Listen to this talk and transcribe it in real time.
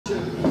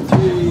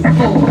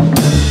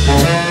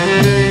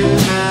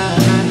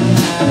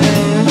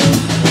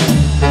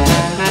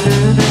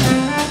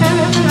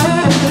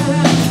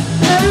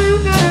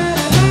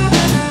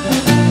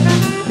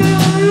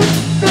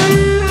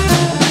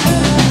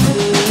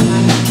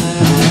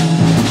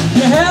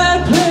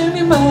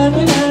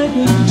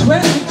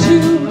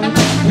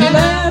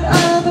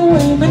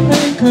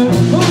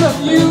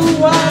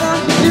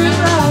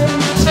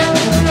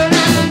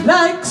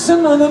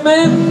Other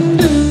men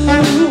do.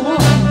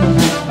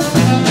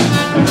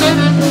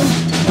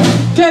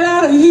 Get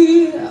out of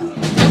here,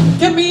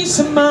 get me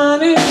some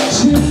money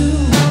too.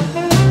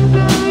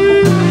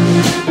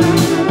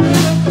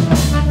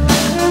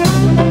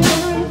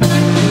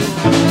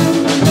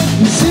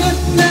 You're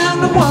sitting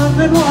down and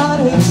wondering what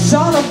it's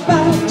all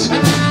about.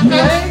 You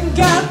ain't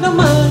got no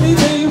money,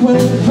 they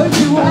will put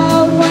you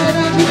out. Why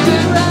don't you do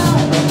right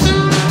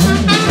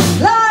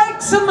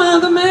like some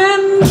other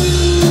men do?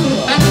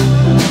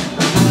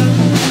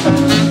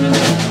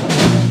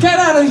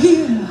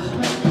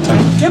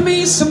 Give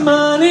me some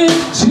money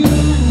too.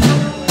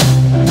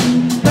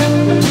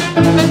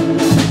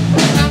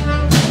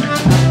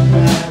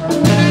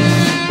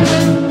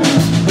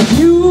 If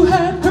you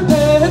had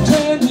prepared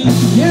 20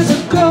 years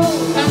ago,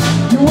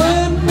 you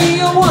wouldn't be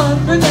a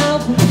wonder now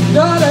from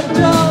door to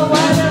door.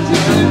 Why don't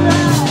you do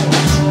right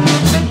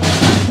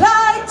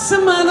like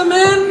some other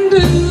men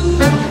do?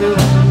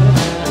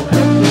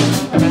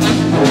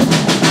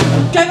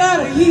 Get out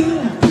of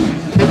here,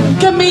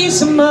 give me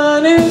some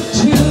money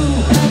too.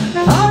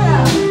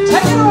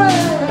 Take it away!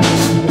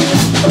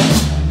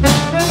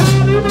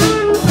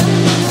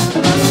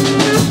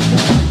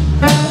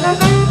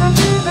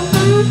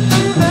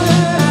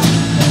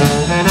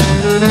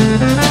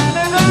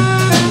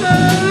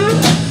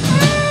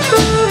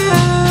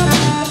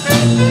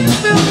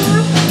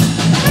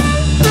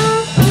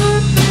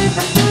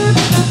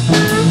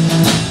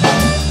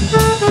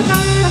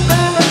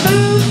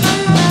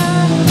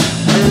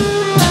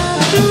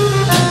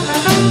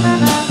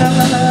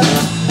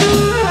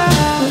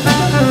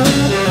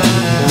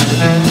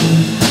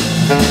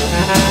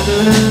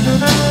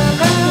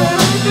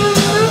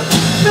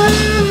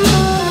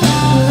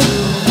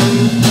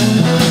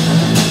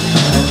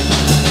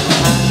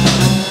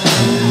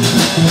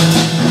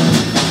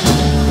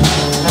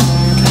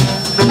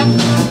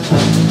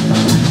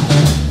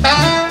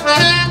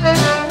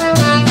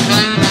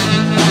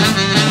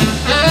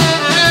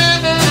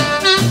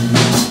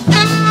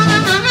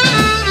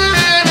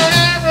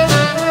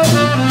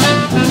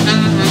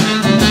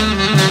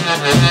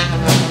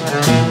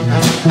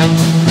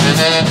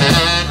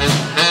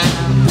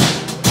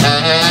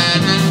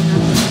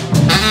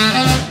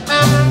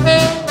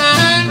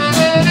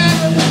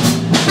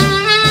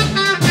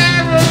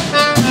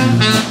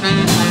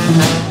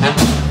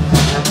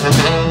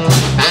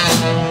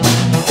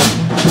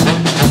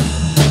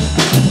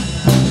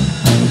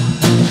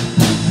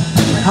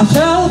 I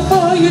fell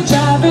for your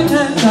driving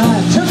and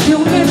I took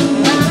you in.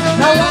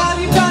 Now all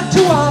you got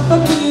to offer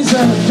me is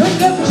a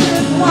drink of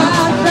gin.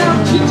 Why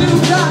don't you do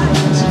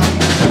right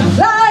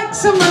like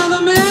some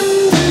other men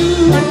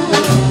do?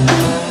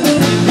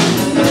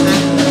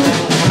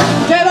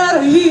 Get out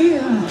of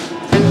here,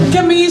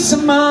 give me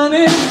some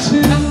money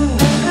too.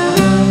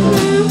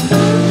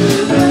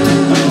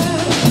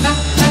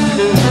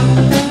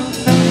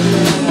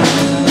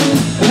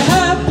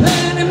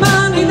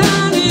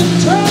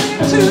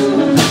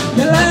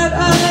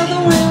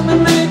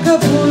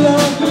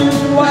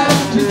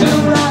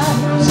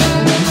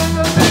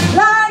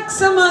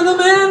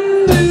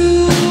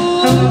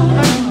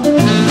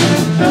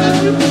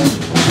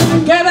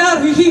 Get out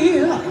of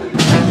here,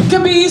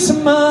 give me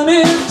some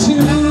money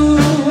too.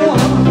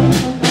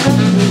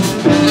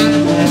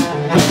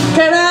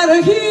 Get out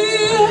of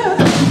here,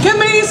 give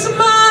me some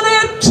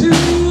money too.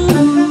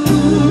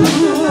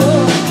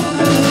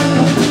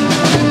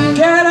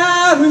 Get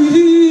out of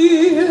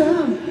here,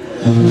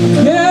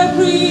 get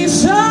me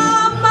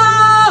some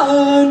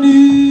money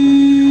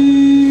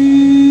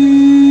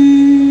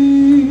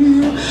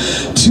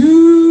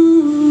too.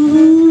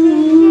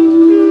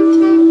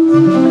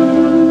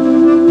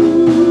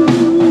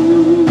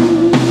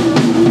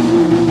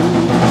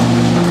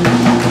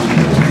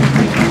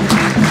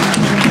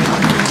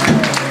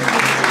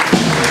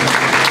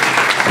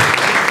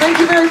 Thank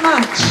you very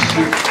much.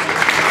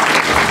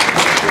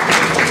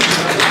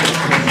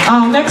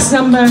 Our next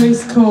number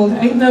is called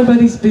Ain't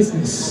Nobody's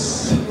Business.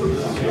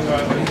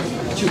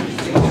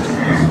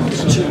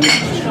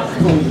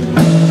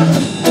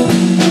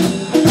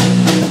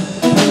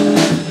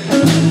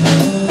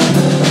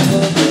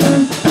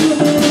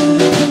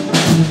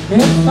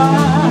 If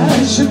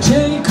I should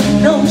take a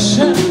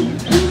notion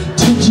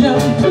to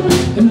jump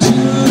into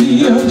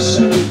the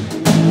ocean,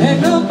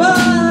 ain't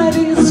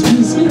nobody's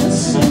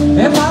business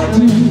if I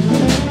do.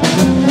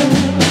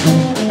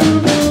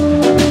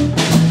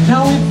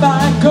 Now if I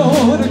go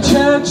to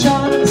church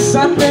on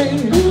Sunday,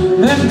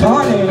 then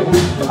party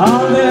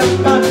all that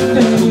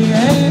Monday,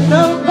 ain't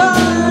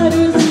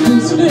nobody's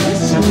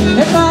business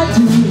if I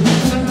do.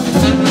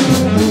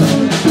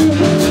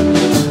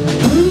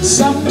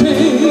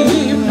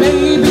 Someday, maybe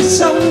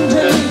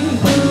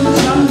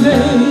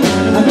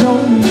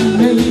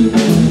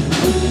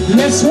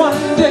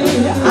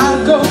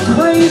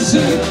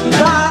see,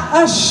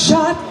 buy a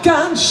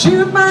shotgun,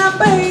 shoot my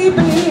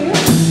baby.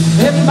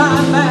 If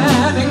my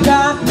man ain't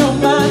got no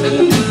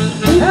money,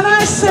 and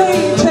I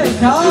say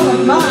take all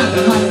of my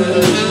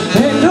money,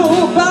 ain't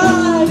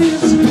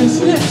nobody's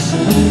business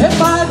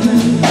if I do.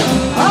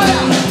 Oh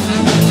yeah.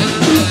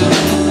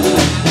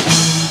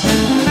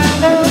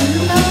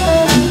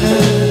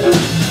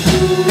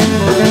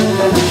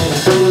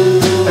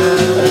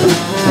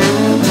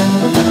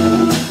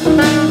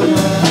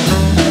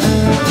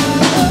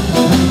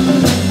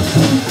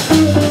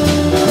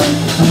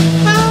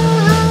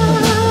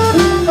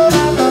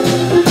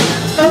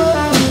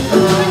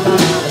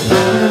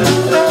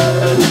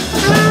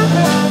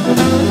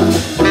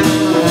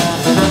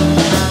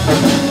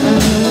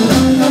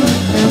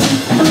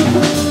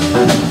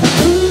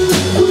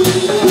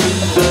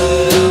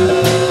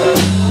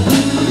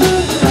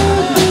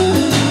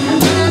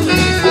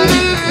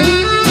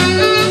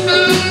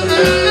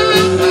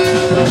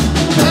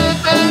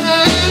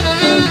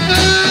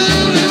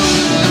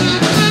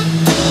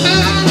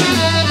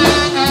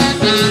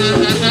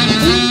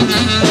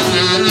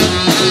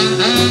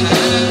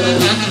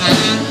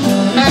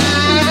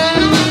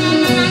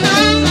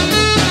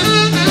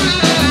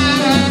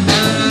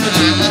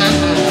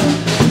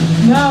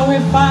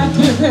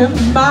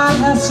 My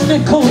last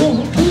nickel,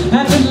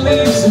 and it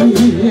leaves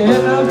me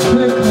in a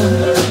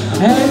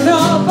pickle. Ain't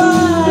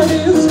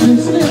nobody's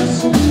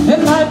business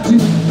if I do.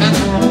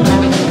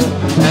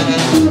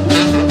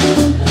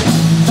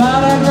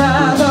 But I'd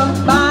rather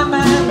my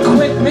man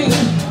quit me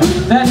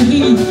than he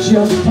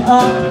jump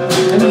up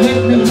and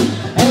hit me.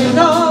 Ain't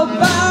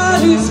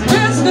nobody's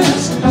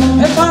business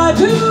if I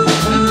do.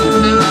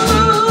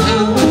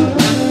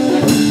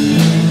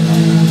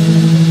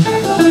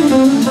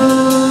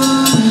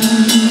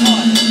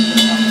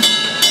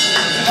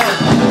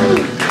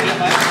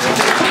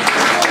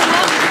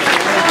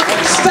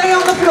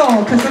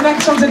 Because the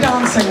next one's a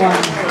dancing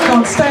one. Go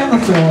on, stay on the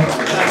floor.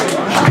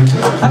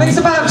 I think it's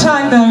about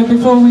time though,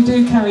 before we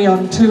do carry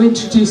on, to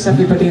introduce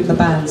everybody in the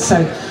band. So,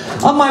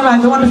 on my right,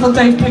 the wonderful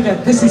Dave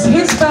Piggott. This is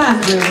his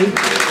band, really.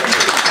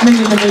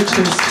 Minnie The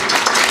Moochers.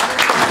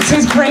 It's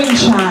his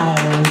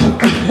brainchild.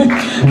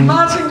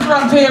 Martin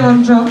Grumpier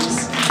on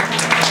drums.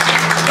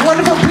 The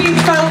wonderful Pete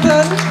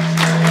Felden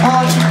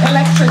on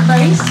electric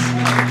bass.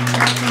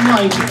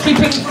 Right,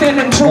 keeping thin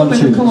and tall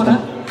in the corner.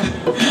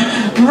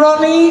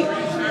 Ronnie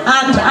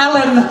and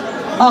Alan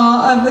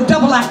are the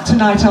double act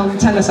tonight on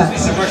tenor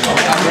sax.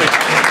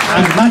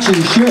 And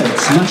matching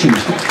shirts, matching.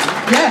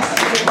 Yes.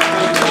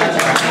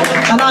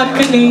 And I'm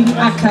Minnie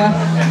Acker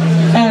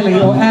Ellie,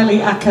 or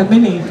Ellie Acker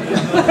Minnie.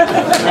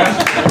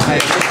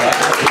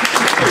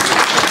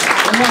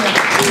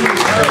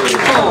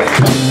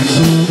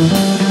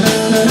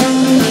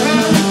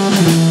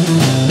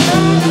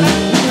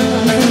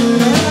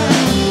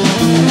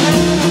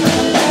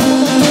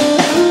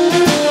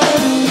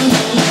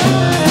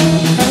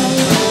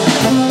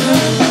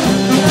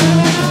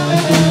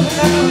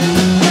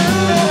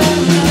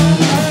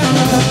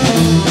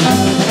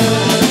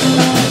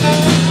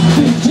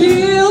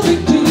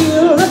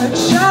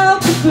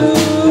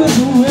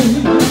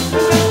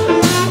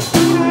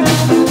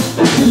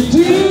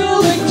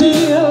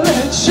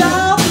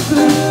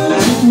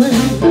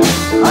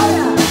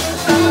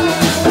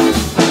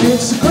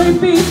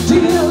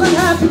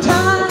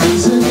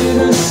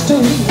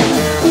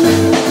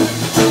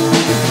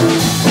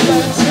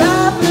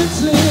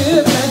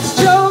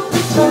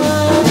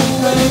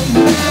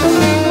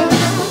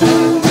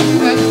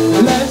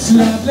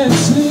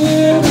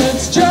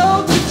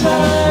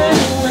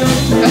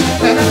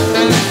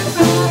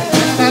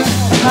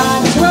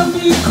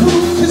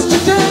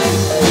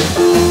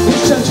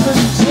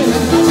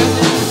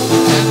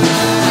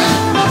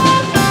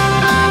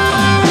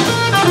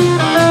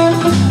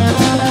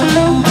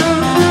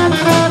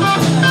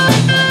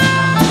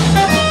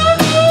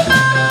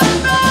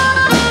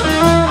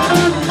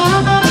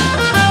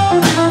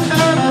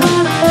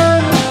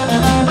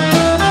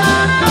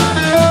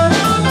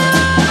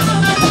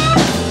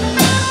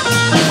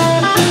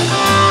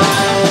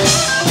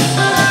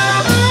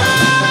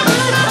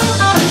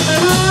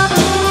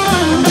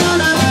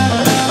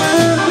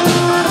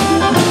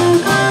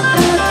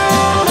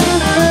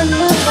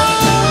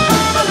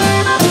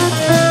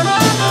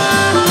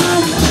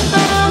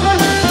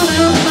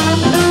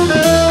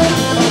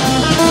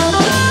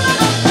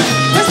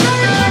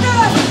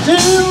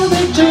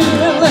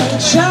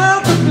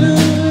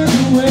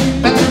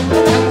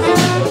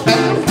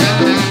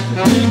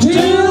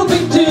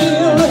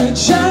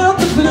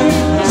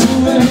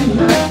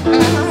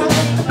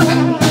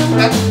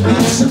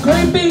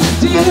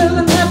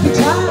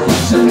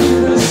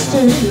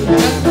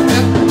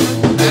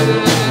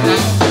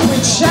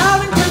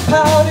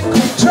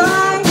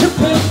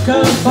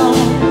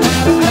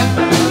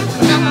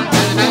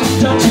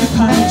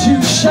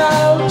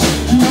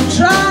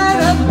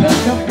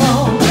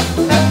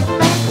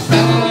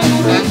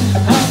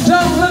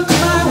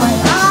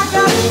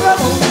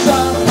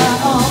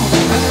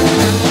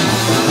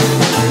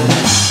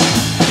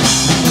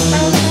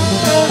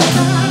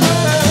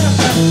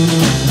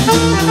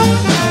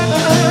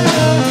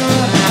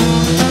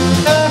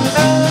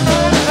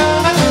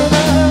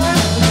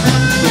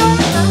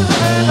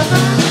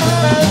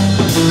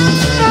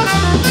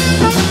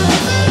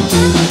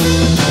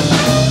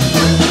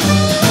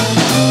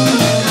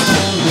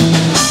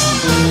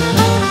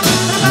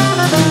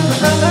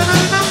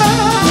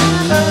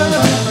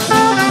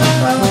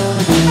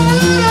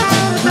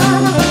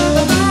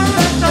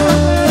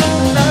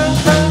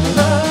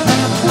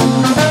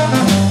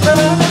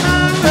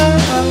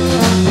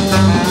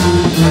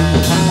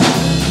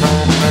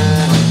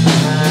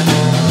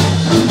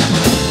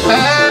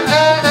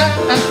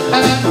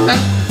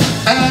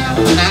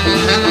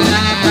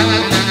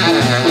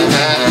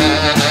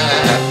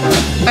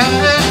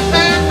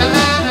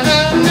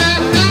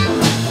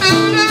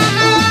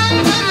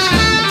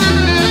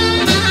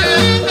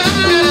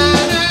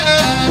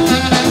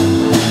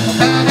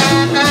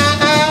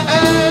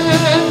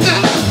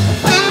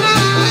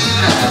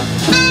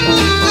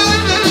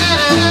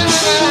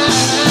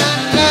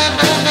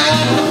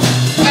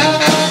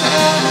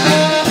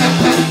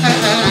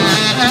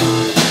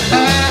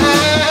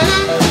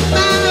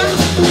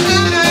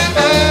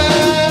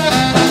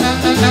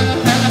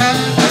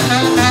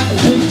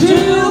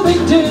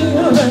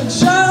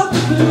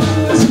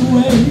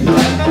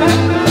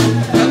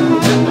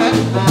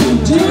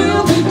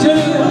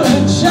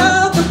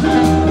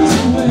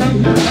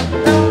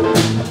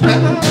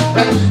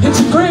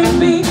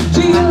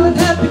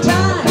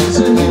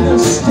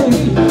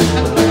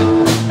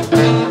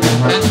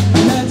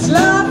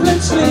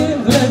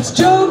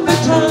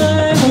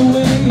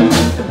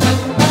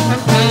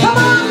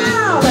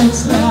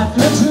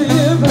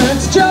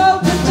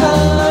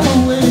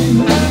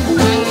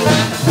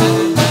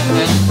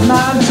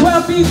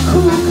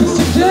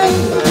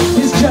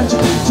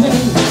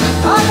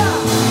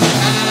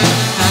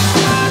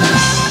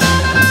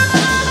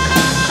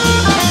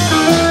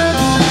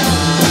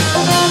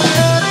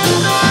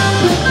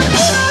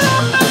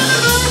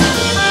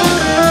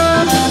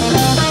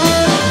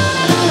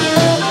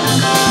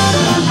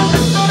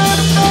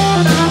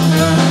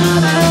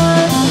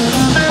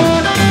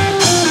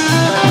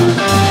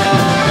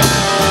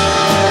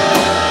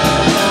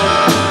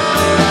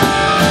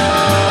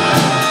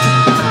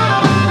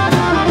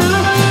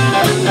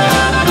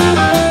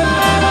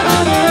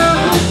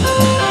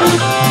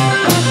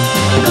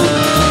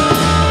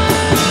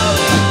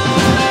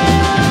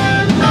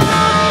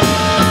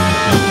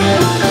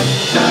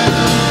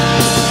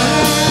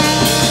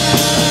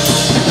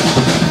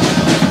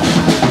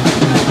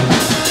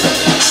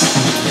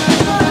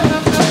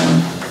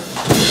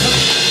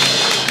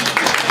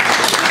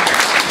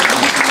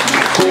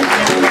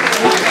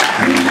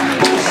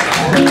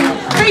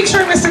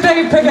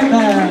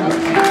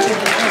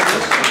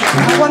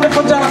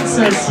 Wonderful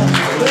dancers.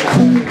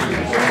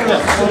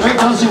 Great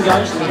dancing,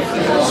 guys.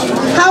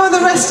 How are the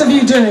rest of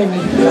you doing?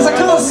 Because I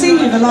can't see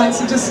you, the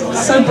lights are just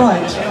so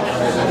bright.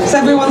 Is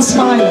everyone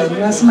smiling?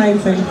 That's the main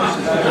thing.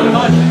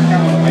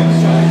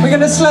 We're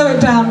going to slow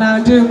it down now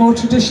and do a more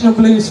traditional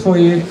blues for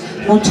you.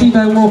 More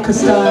T-Bone Walker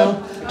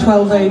style,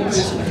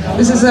 12/8.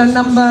 This is a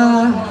number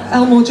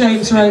Elmore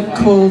James wrote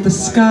called The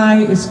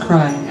Sky is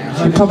Crying.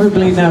 You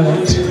probably know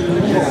it.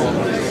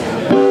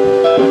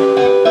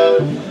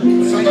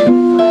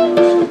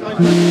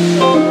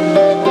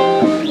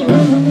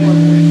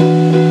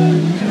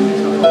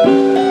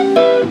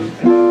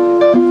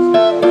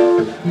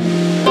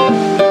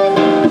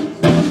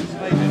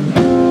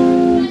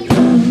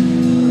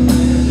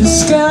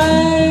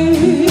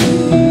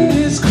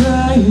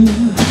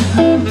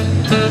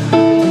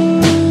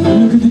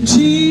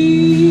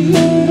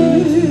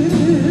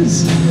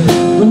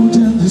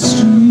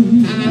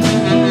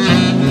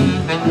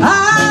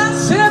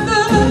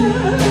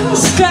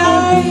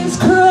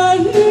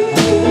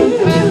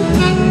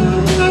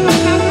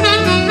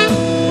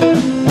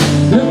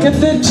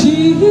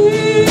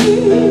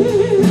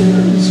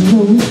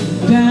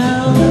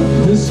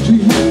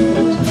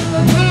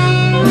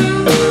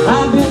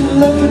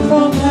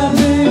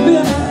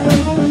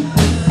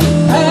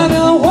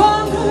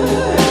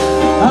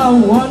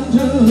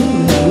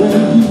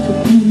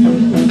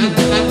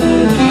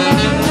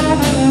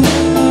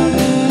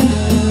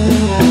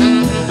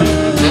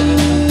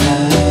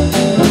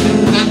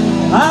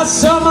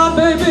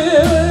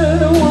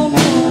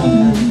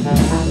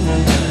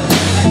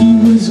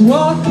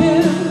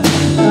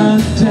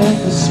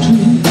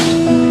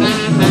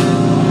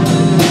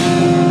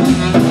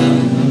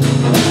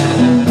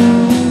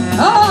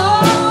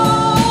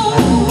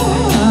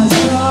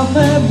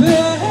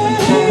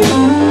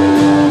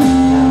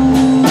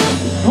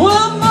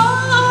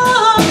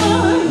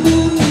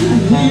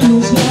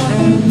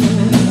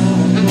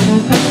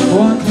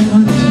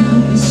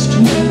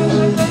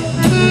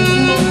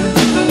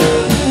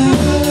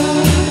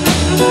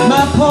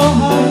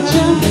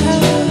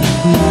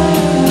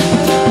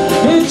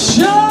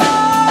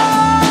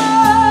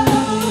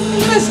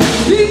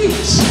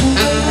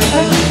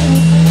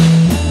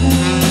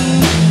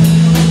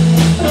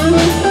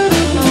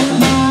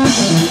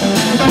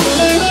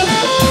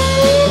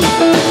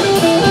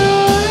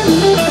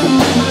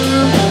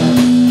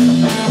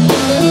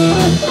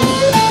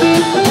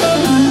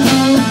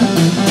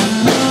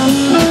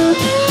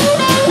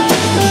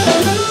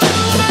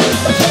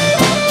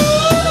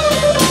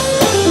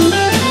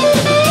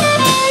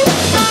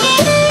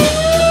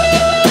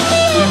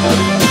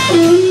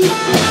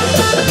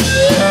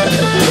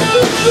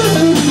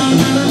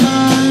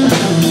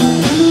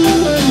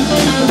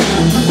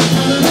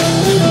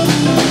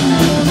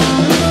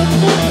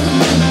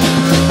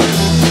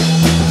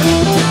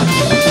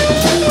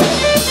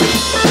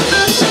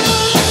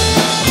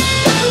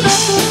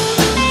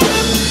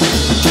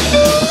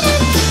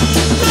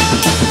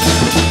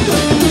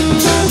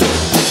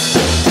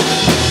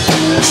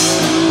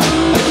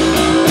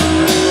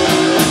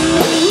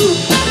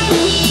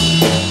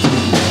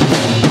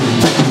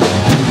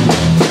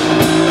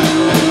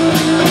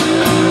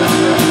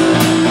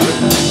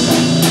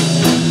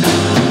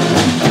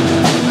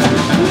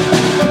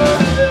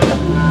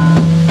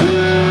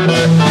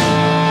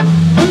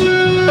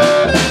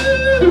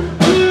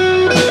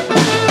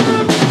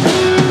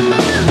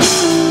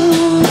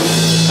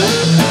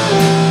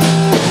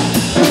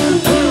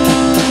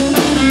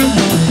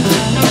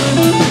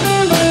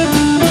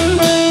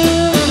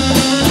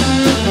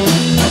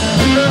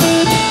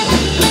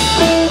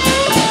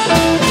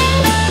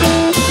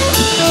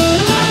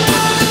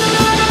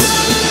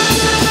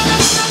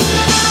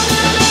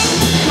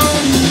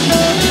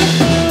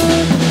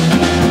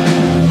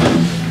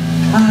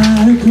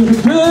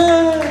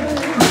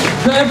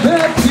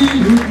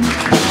 perfume.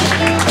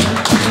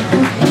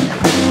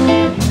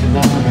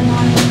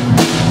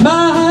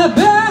 My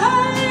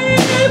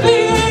baby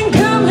ain't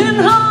coming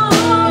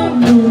home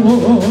no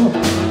more.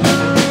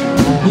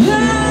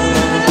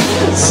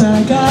 Yes, I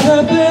got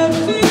a bad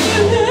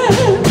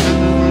feeling.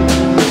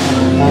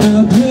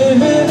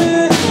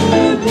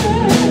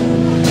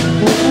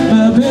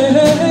 My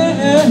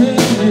baby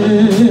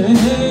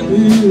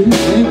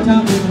ain't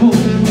coming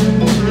home.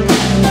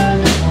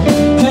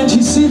 Can't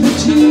you see the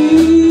tears?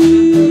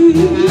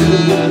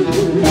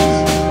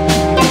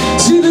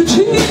 See the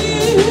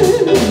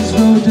tears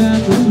roll down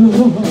the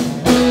floor.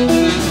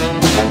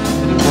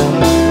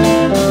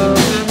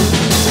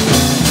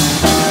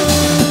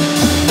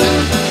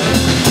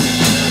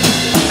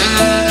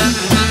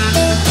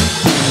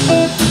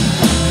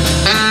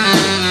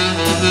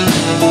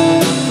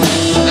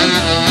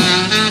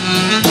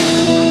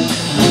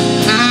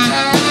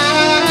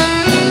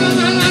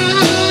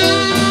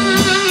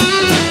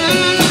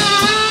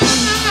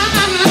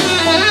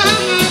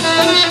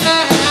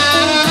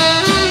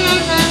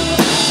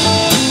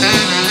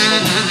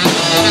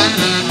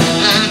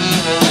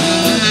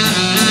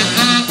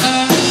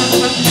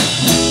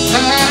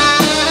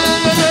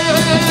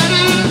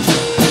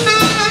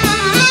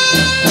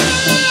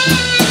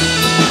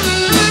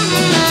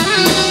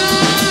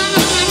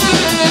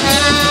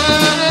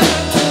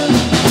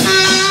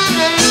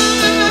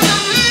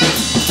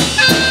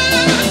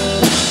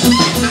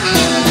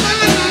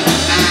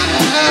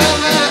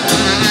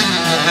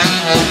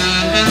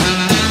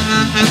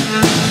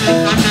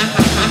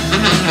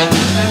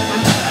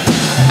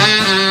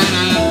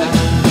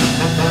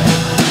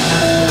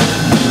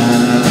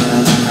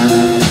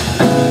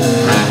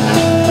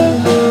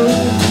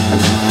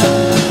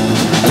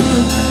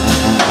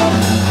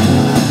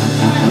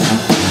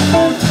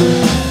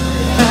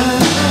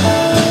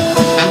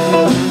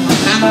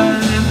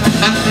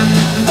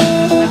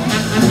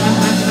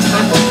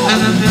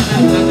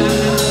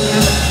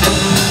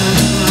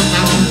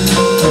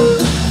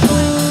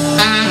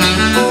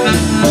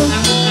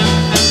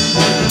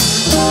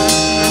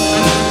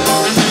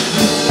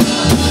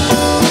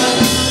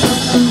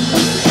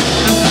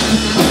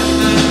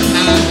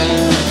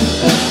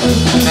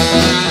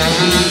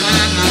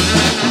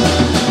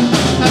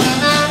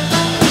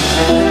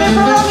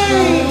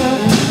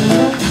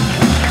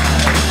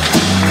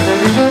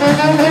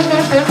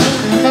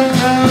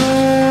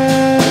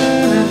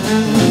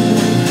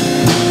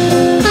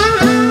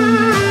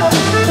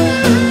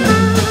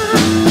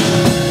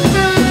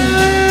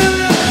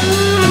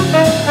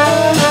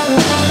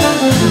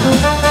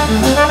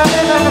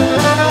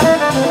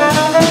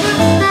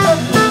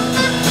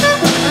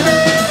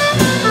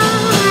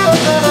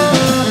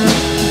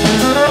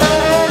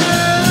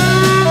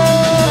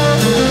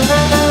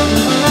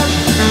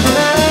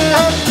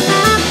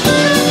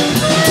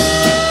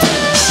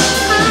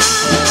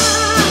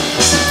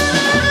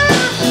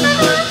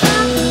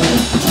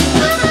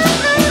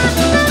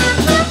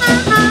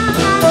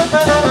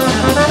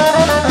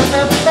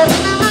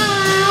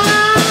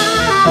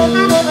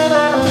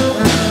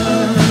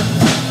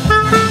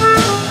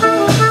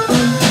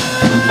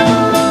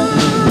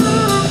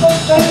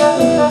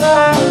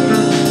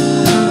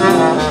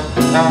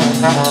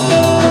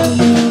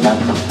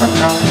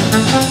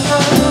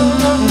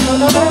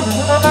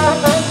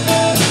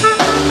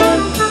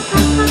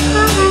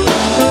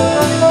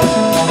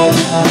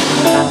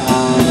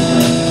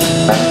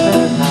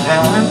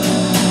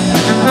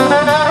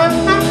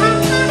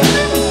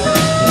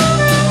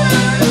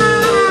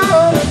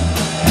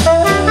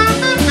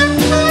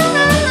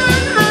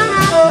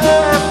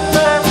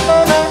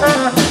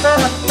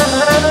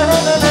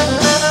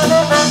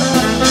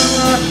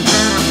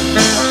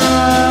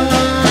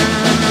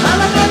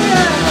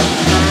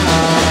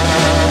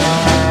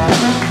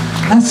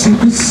 I see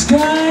the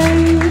sky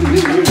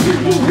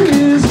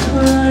is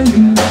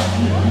crying.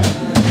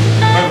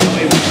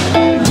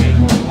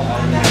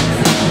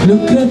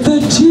 Look at the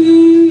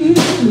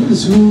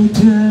tears roll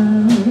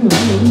down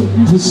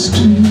the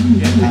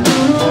street.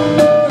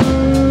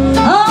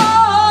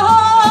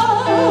 Oh,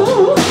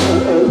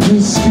 the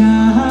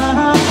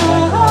sky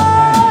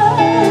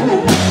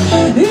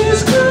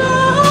is crying.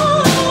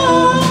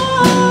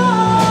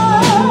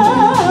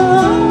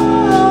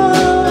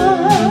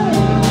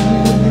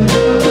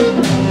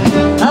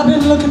 I've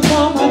been looking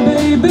for my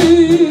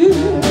baby,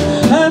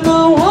 and I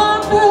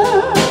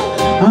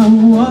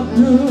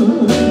wonder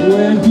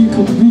where he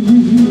could be.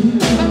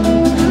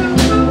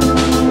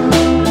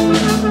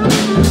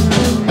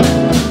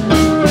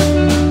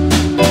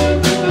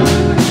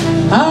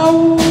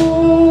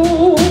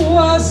 Oh,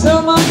 I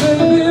saw my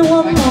baby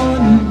one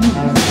morning.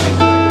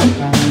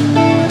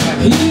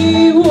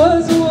 He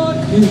was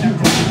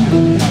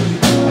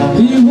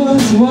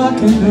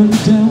walking on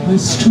down the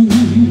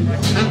street.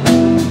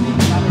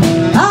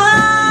 I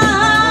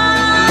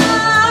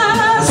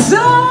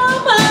saw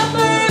my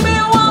baby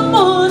one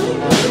morning.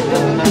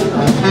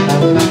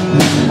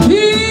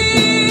 He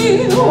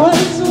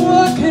was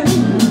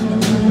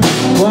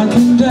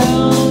walking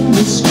down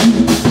the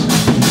street.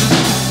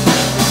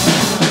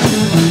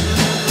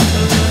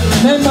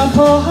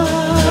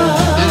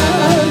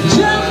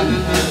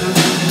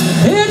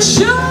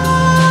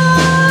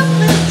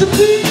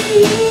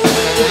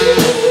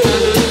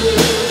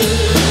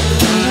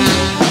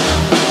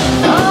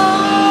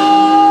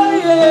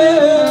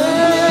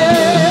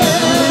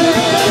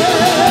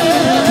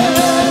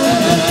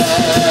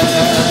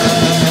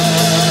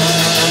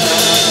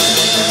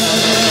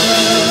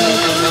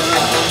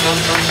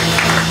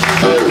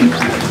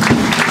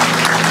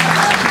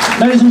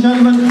 Ladies and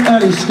gentlemen,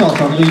 Ellie Scott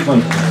on lead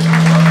vocal.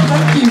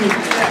 Thank you.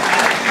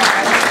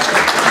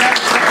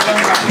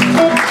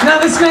 Now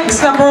this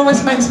next number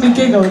always makes me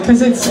giggle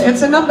because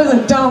it's a number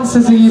that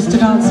dancers are used to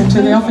dancing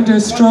to. They often do a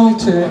stroll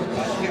to it.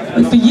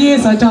 But for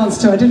years I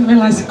danced to it. I didn't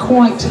realise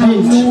quite how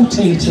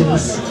naughty it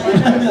is.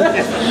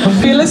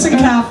 If you listen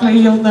carefully,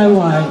 you'll know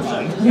why.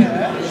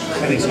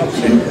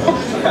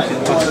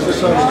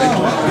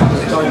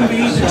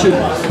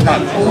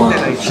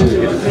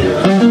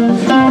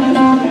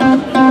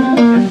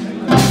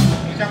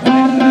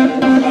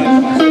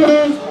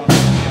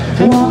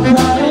 Walk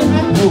right in,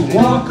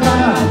 walk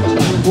right out.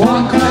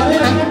 Walk right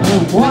in,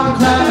 walk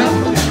right out.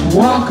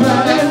 Walk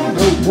right in,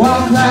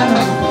 walk right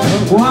out.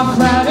 Walk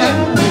right in,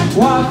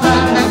 walk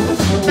right out.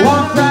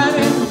 Walk right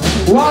in,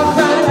 walk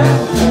right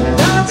out.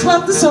 That's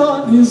what the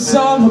song is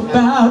all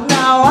about.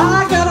 Now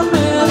I got a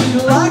man who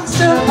likes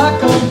to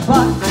huckle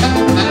butt.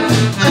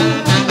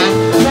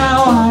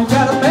 Now I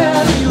got a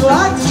man who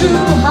likes to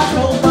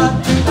huckle butt.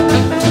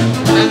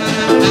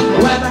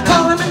 When I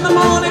call him in the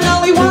morning,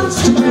 all he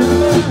wants to do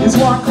is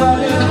walk right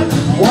in,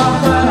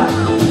 walk right out.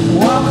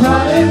 Walk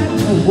right in,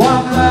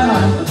 walk right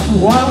out.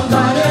 Walk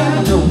right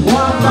in,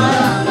 walk right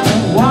out.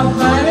 Walk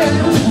right in,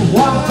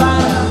 walk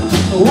right out.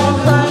 Walk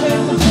right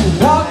in,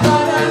 walk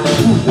right out.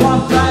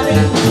 Walk right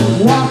in,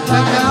 walk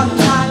right out.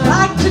 I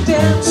like to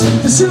dance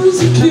the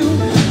Susie Q,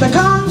 the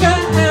conga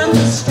and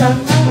the step.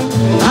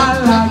 I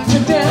like to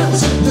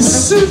dance the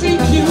Susie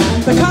Q,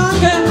 the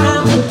conga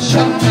and the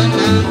chop.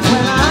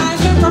 When I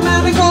get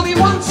romantic, all he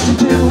wants to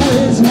do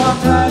is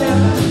walk right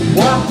in,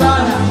 walk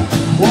right out.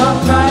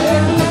 Walk right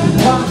in,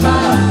 walk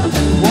right out.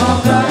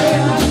 Walk right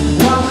in,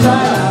 walk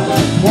right out.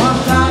 Walk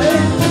right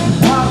in,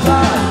 walk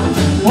right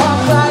out.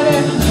 Walk right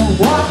in,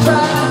 walk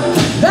right out.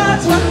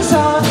 That's what the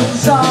song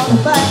is all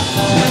about.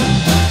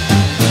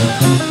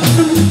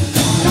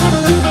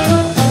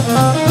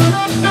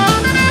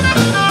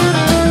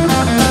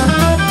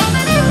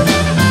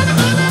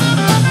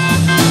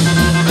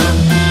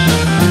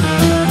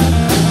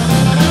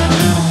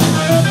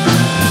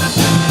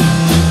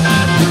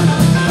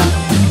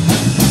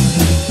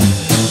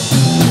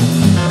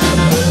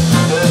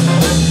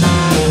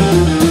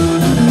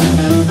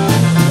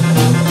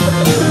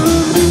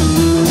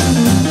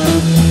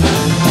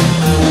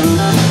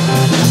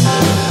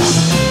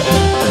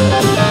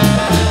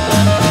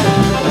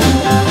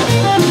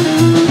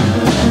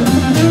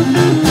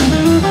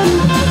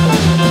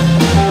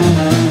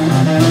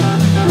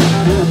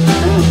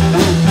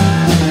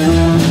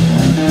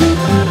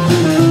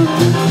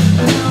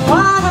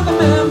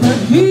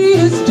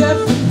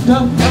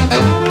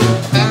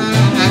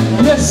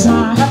 Yes, I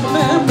have a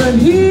man, but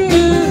he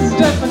is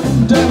deaf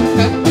and dumb.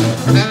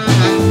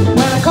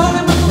 When I call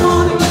him in the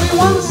morning, all he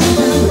wants to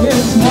do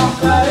is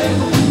walk right in,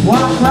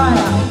 walk right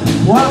out.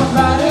 Walk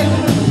right in,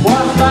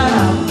 walk right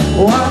out.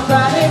 Walk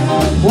right in,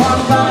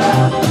 walk right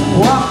out.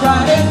 Walk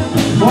right in,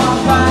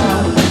 walk right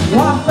out.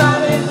 Walk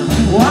right in,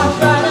 walk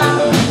right out.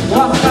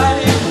 Walk right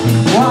in,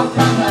 walk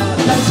right out.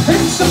 Let's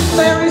pick some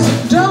berries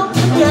and don't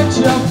forget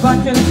your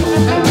bucket.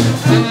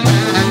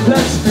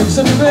 Let's pick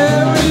some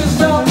berries,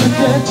 don't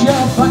forget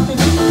your bucket.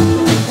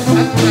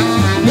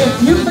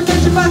 If you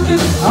forget your bucket,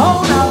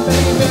 oh now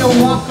baby,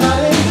 walk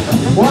right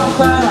in, walk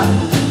right out.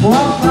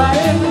 Walk right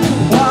in,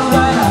 walk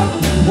right out.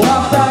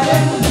 Walk right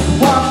in,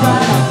 walk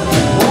right out.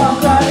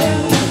 Walk right in,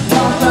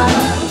 walk right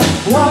out.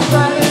 Walk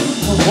right in,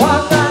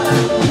 walk right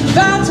out.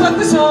 That's what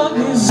this song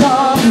is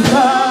all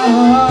about.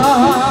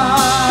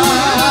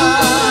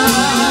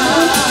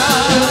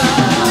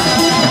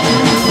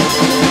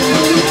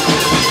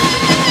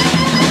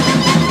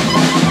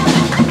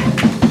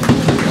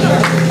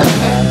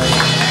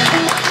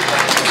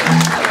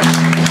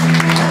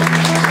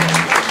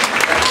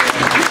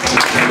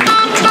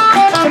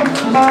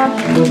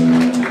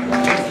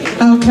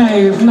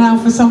 Okay, now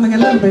for something a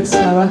little bit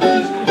slower.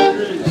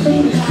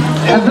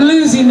 A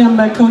bluesy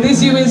number called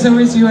Is You Is or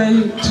Is You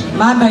Ain't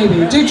My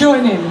Baby. Do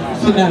join in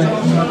if you know it.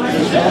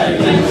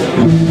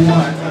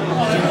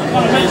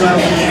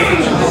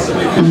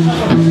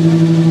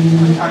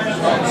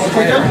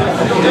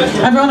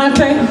 Everyone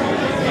okay?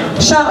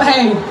 Shout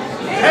hey.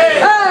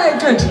 Hey,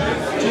 good.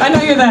 I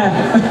know you're there.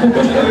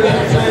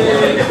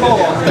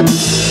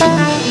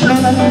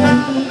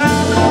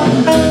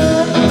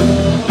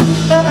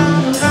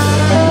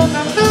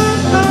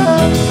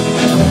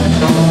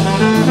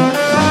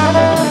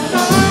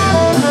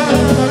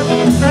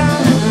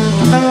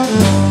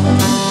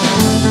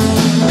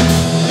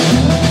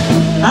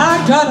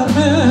 I got a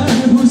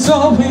man who's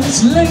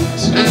always late.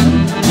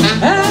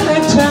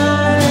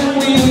 Anytime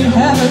we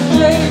have a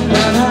date,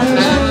 but I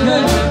love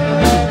him.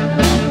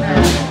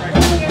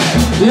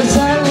 Yes, I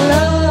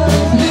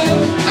love him.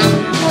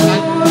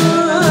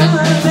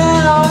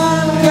 Now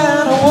I'm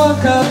gonna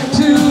walk up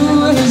to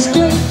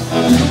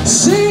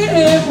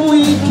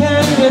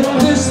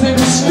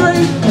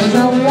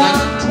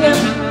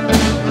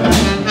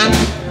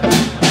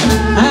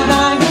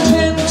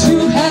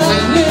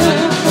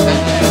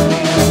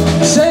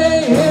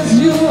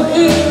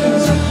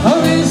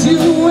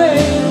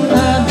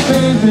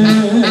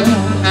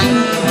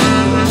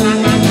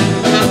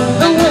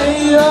The way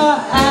you're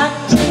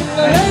acting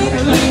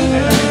lately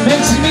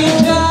makes me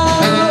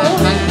doubt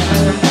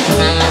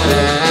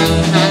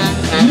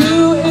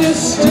you is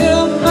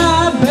still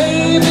my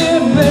baby,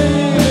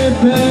 baby,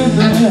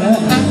 baby.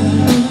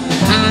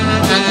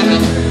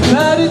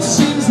 But it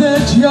seems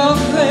that you're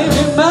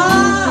claiming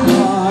my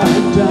heart,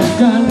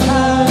 doggone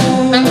high.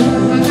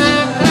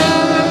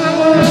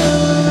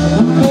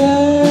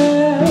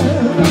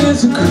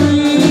 There's a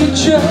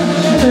creature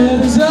that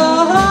has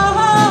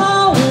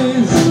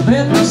always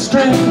been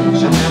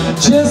strange.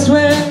 Just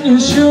when you're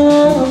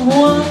sure of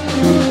one,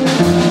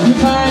 you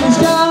find he's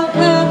gone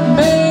and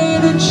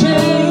made a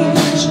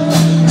change.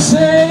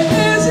 Say,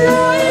 is you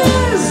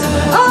is,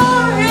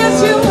 or is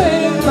you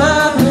ain't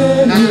my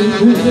baby?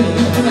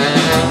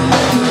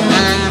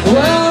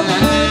 Well,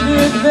 maybe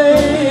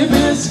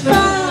baby's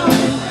found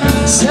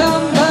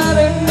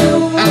somebody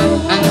new,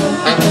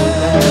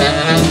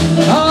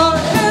 or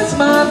is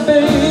my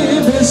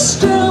baby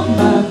still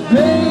my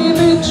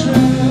baby true?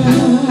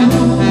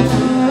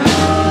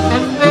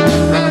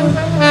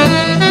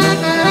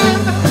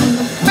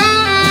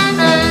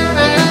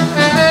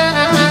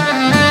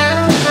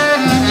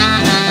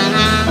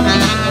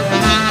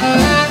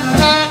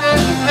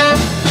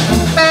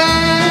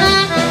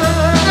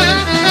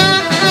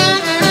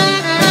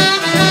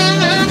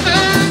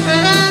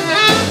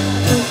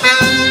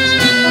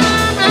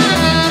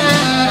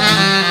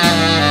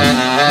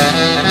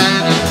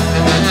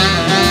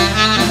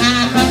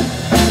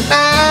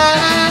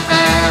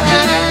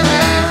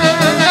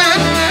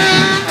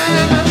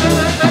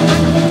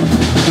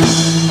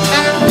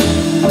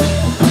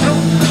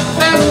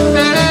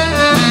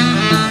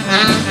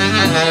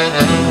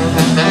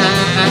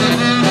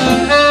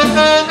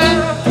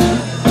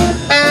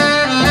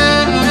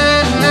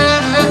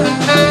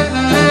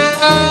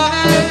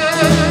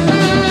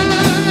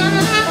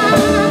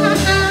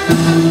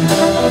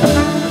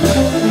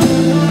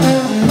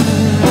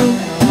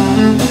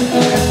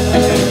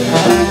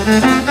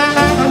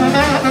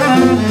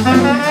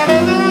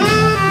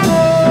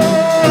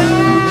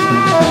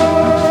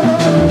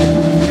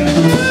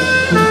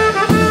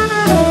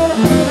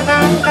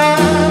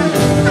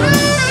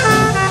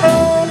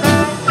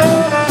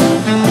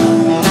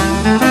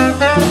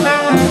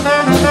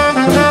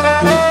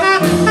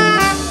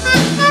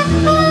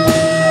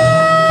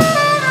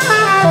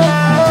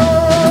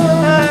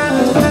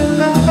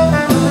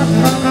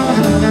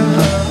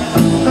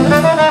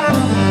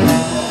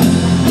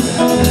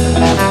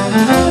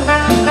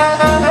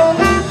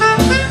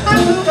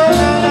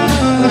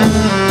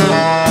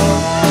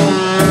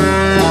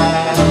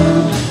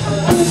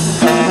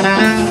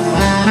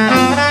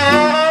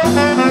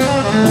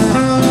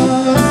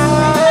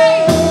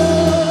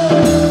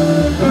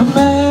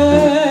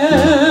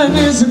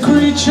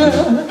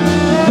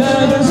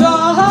 That has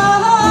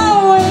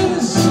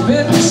always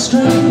been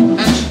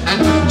strange.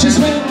 Just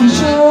when you're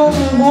sure of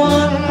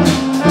one,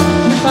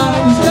 you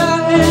find he's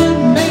gone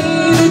and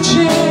made a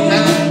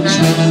change.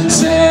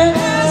 Say,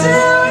 is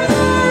you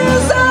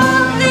is,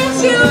 or is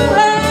you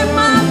ain't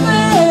my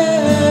baby?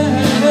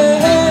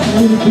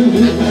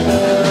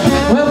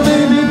 Well,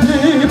 maybe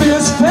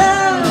baby's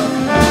found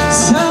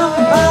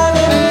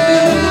somebody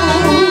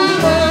new,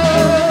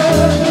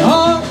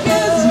 or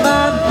is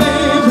my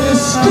baby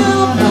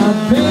still my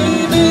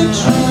baby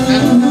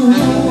true?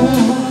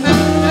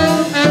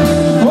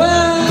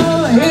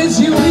 Well, is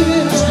you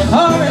is,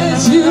 or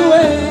is you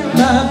ain't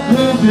my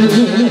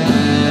baby?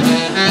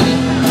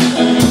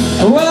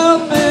 Well,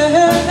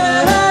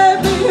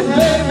 maybe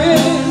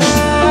baby's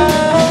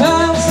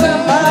found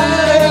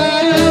somebody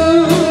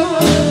new,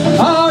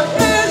 or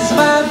is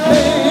my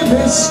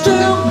baby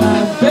still my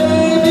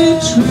baby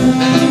true?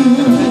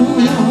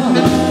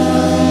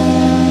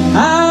 I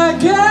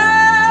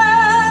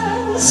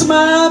guess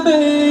my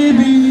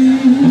baby,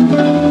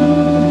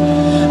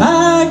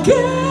 I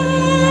guess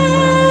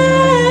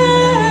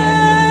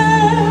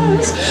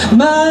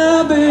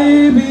my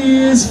baby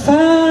is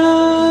found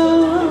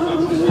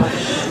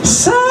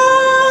somebody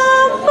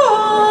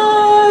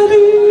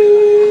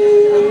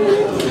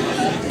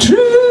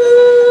true.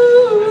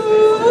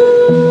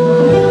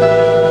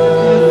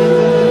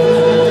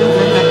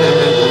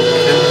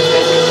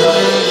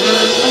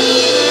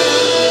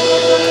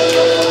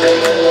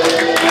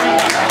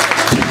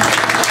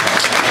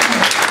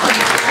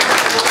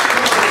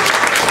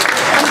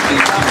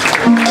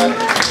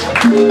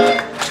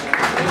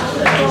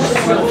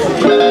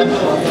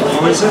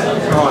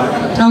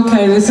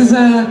 Okay, this is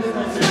a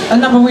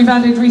number we've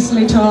added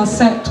recently to our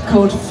set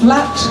called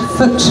Flat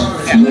Foot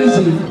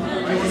Floozy.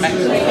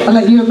 I'll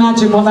let you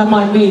imagine what that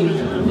might mean.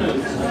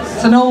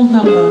 It's an old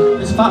number.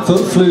 It's Fat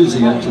Foot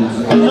Floozy, actually.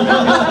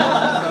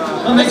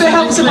 If it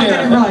helps if I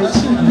get it right.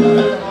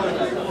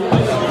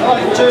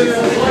 Right, two,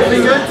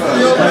 pretty good.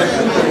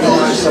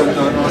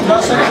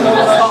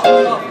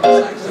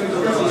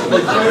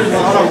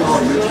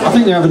 I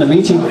think they're having a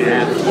meeting.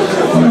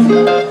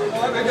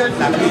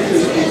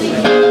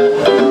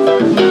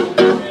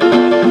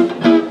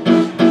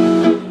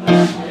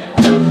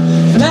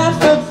 Flat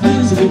foot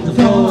floozy with the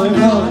floor.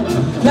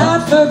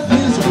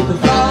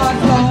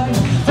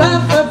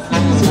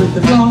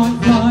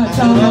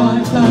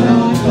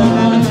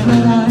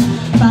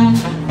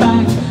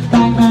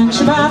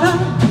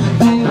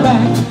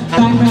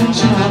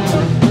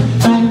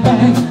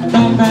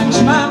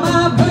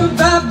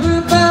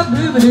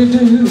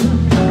 do?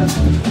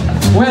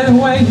 When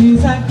the way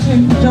he's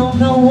acting, don't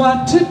know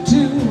what to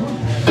do.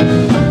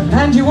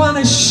 And you want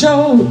to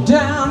show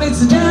down,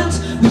 it's the dance,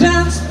 the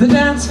dance, the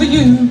dance for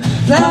you.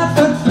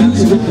 Flatfoot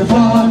blues with the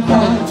fly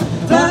fly.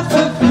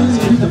 Flatfoot blues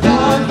with the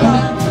fly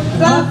fly.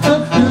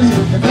 Flatfoot blues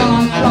with the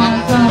fly fly. Fly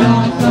fly fly fly fly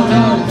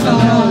fly.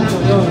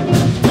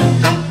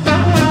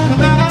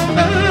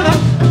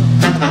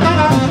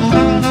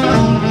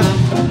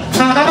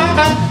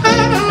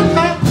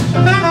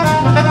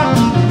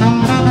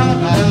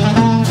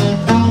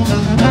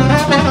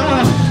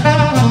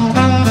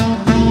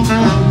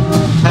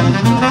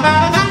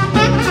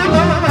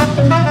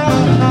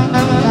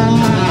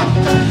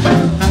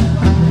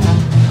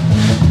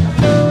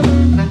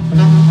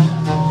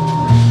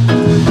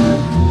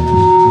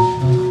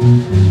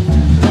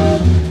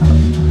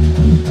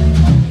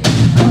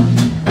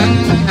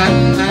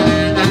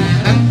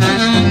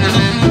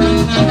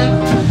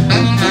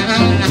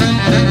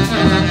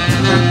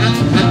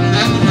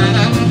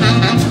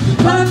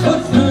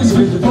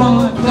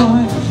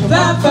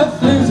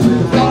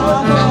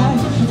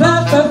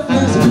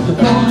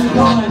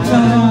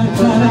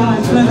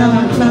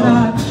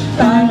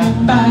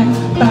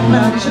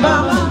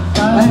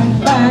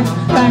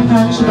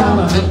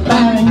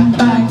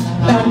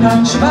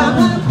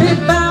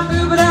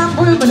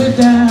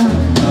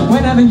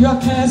 Whenever your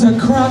cares are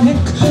chronic,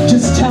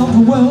 just tell the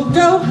world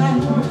go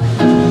hang.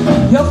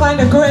 You'll find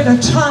a greater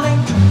tonic.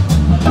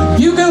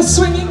 You go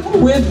swinging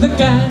with the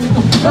gang.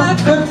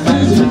 Flatfoot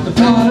blues with the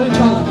fly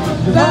fly.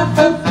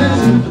 Flatfoot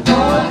blues with the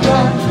fly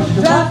fly.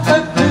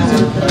 Flatfoot blues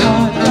with the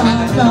fly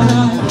fly. Fly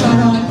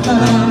fly fly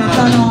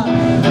fly.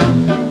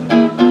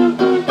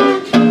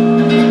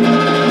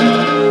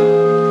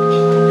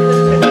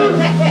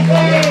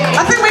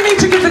 I think we need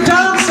to give the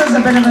dancers a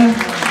bit of an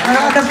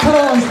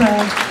applause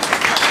there.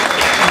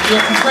 A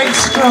great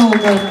stroll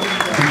there.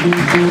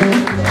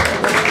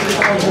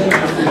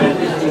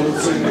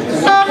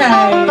 Okay.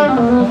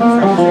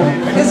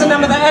 Here's a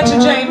number that Etta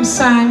James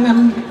sang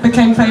and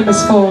became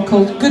famous for,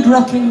 called Good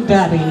Rocking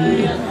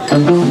Daddy.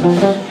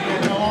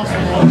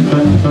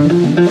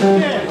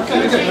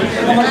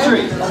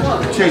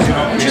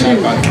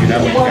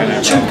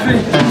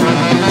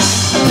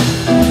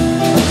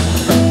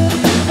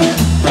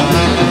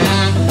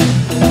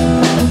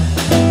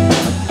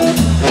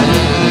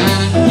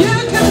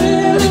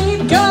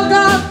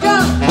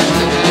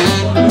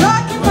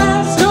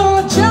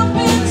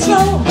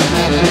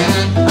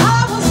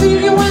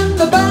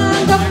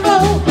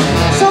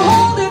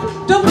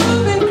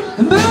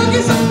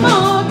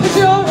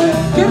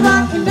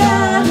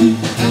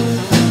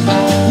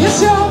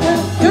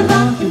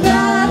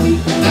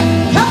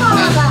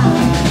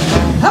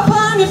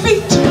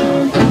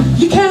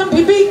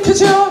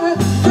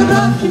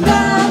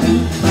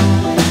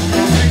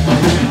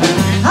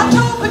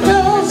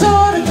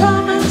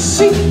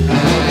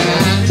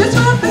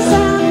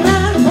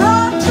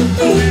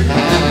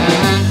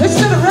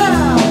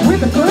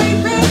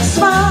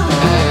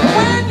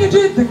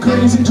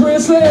 Crazy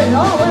twist, they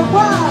all went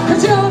wild.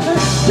 'Cause you're the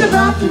good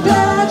rocky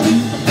daddy.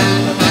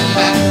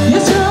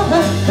 Yes, you're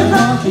the good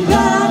rocky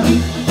daddy.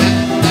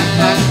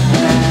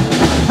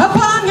 Up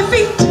on your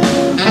feet,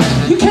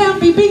 you can't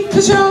be beat.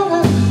 'Cause you're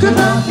a good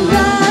rocky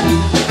daddy.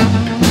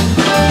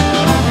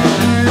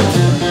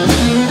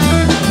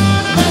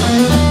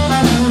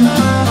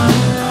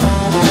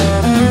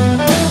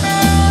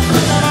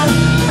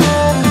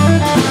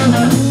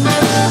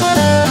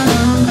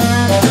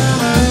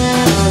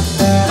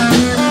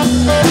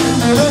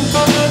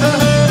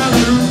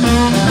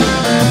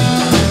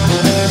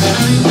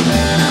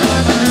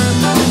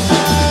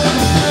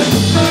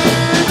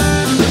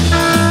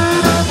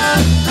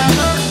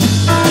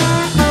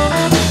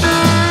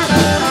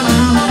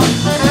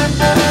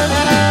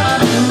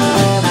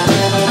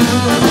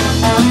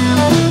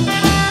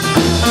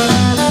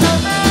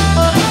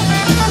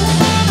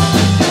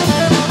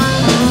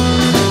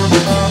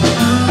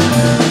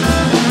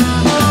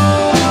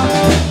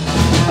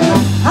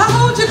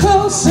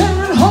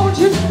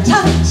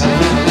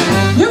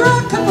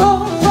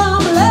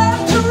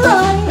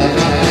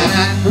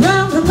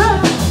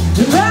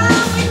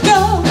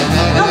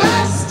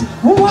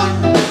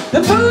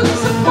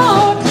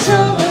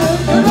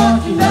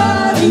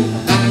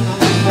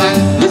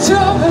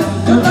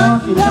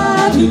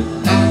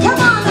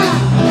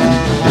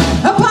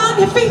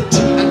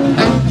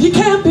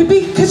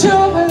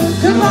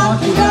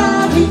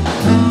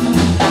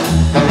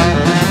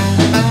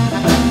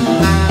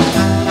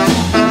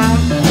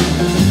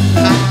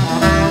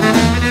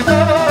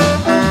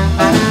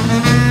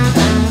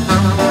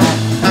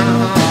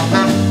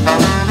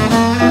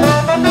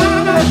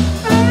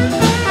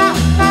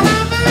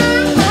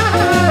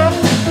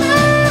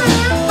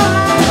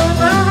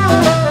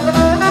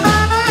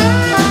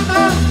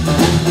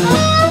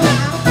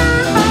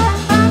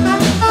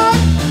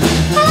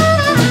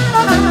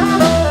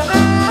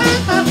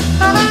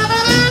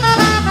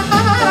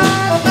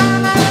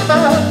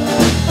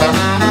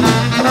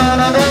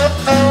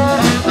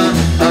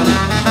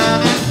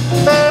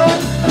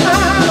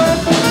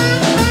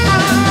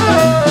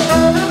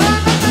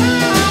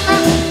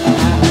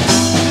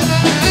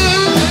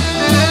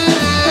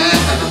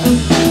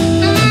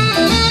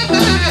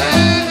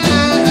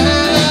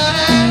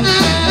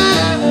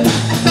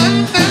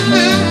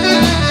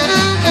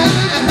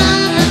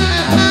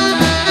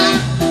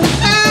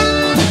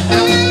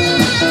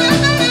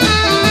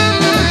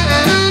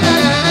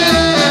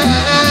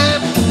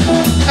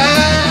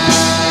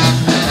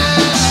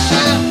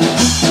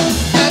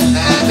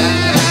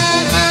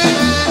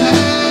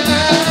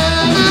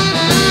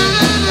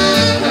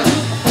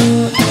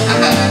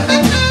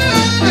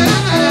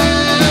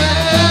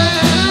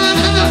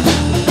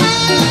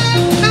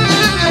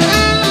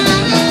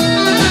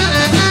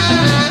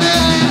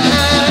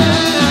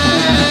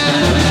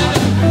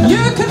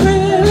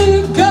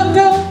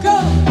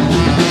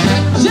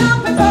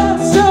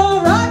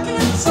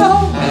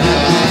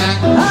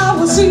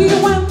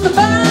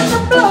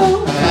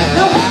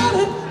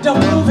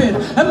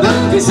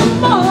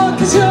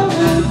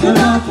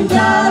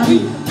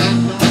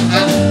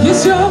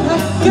 'cause you're a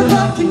good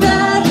rockin'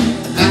 daddy.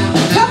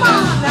 Come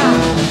on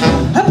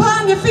now, up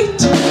on your feet.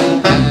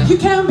 You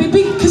can't be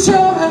beat 'cause you're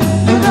a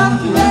good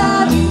rockin'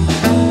 daddy.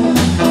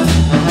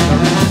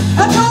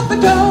 I told the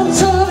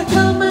girls all to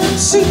come and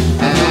see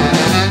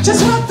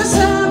just what the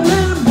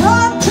Sandman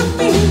brought to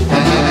me.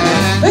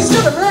 They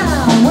stood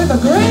around with a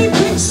great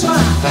big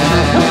smile,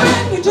 and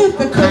when you did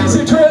the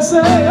crazy twist,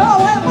 they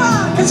all went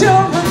wild. 'Cause you're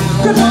a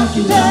good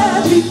rockin'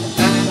 daddy.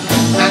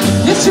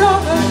 Yes, you're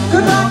a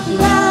good rockin'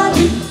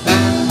 daddy.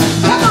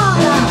 Come on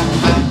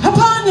now, up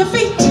on your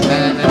feet.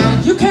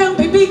 You can't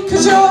be beat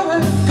 'cause you're a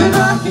good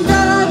rockin'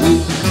 daddy.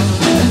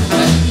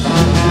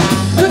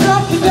 Good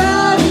rockin'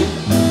 daddy.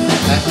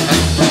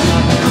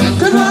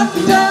 Good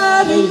rockin'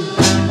 daddy.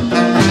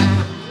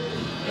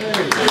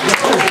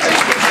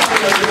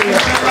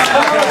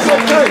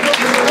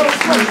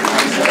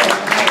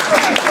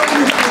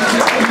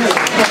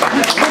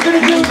 We're going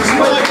to do this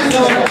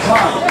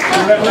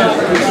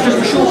just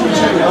a short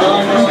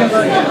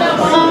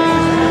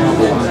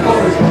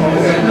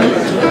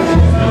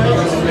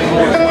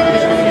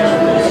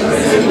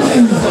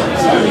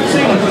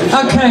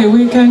Okay,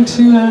 we're going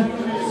to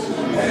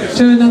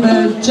do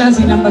another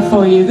jazzy number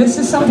for you. This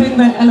is something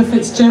that Ella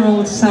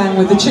Fitzgerald sang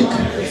with the Chick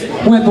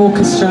Webb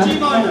Orchestra,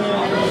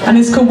 and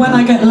it's called When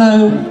I Get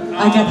Low,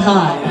 I Get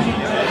High.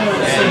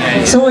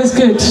 It's always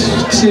good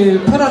to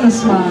put on a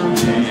smile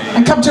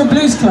and come to a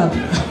blues club.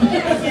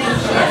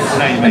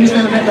 When you've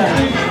never met that.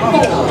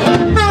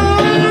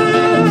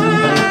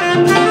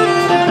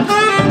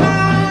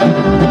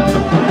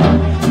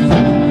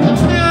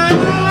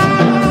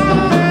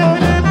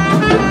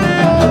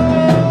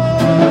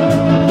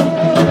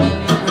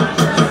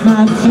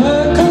 My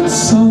fur coat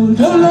sold,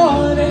 oh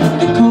Lord,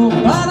 it's cold,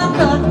 but I'm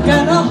not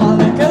gonna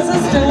holler, 'cause I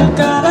still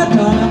got a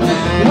dollar.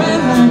 When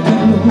I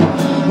get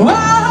low, oh,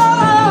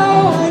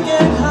 I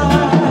get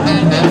high.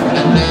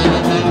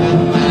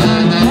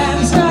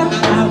 Man's got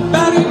out,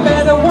 but he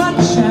better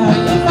watch out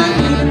if I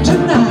need him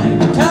tonight.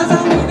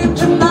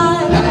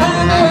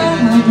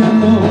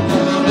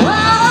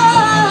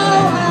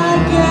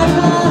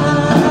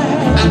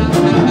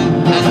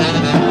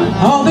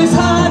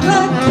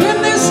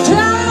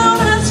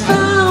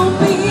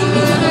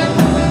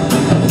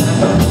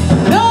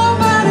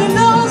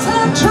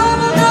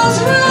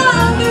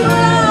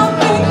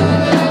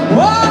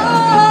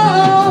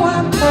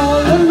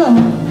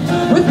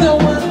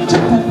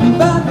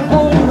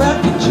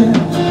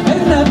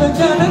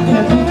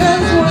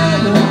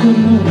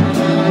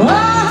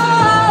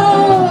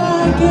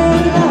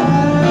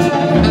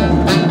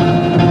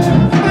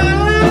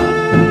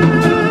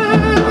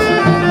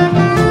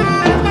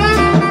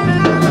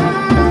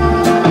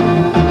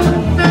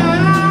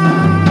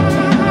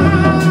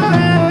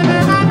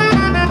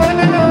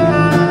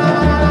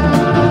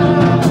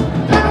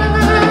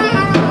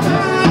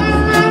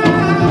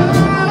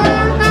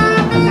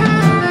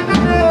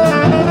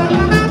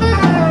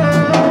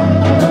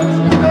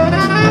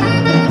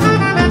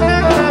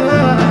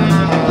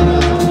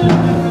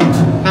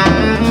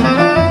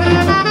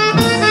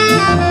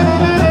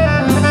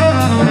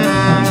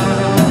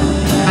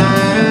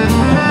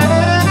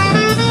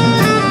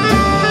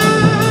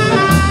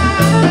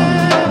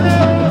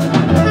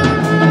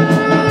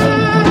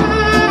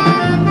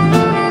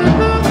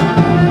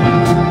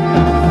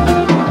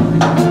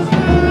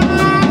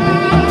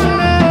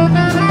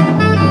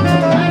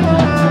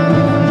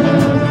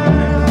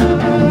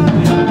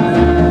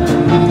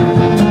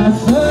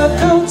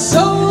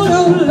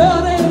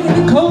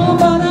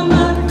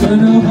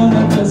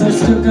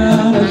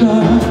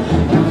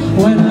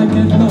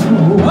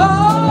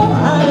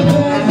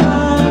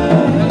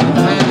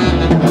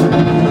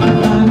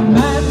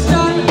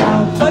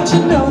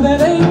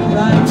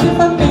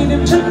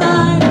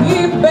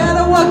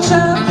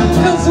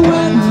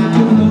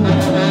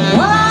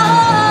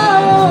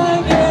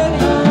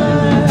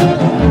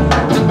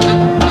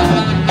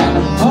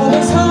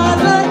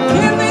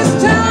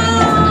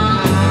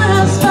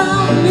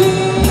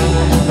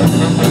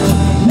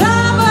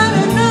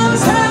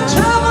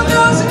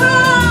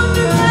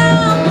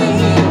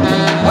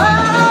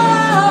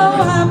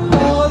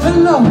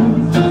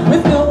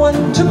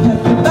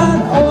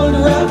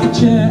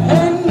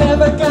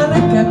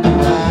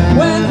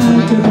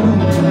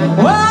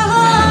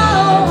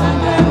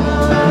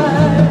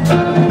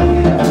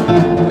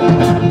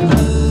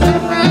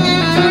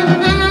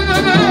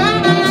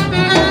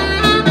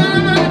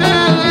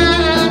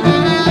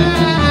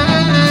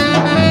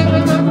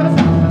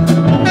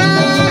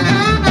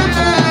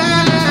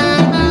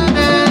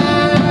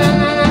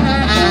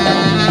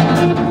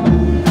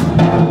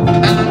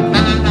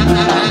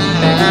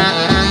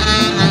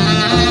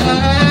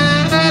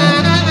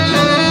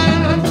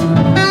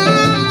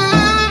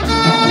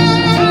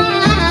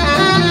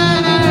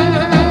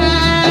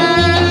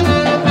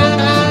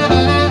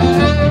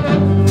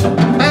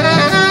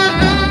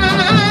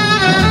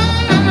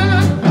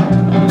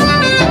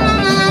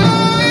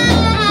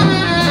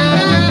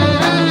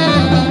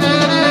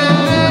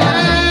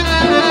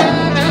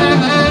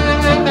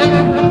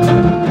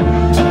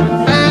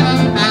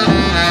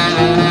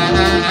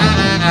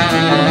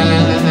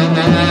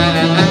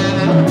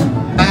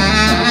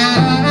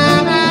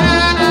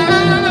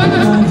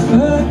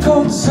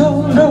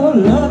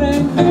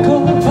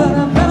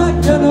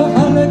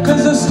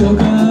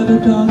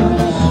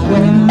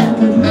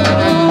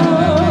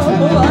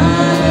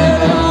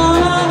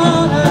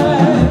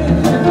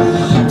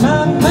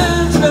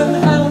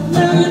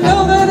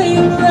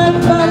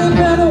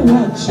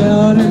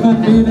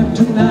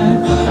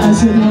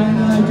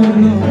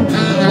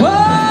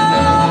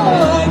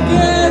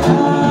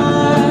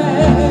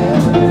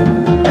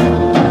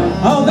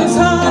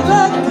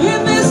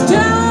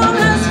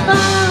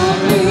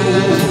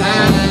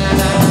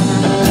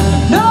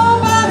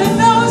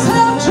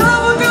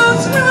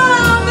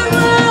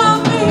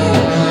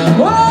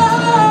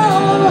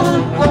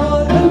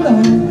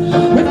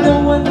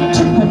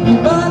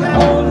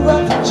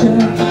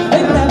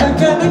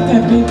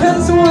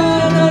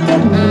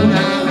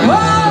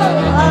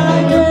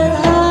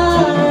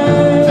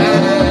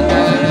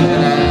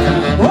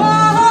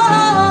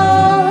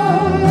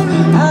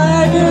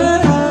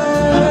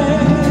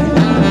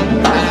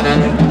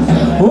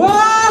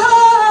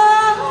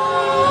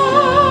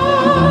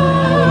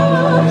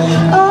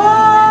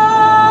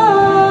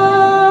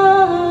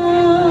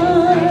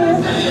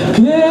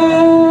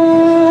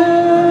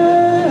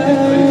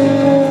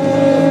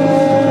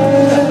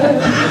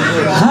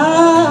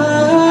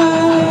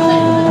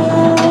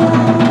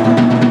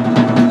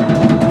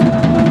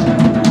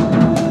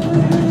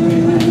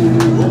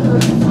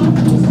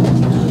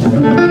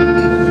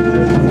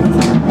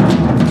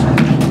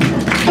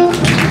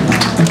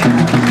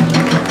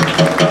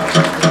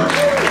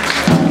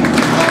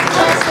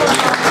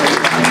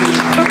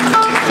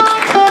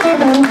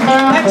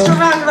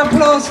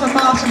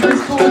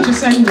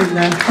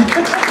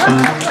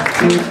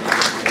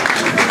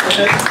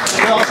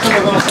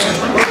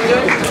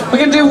 We're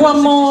going to do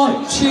one more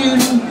tune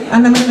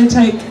and then we're going to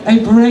take a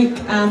break,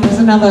 and there's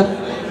another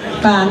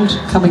band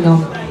coming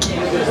on.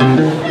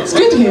 It's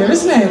good here,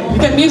 isn't it? We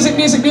get music,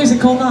 music,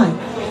 music all night.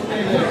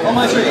 On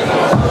my feet.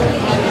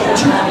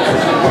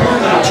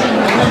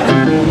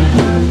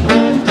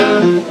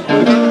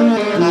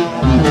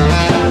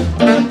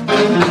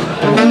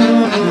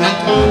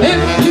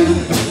 If you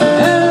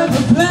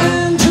ever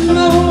plan to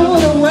know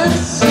the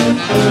West,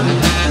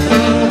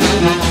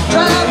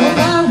 travel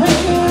my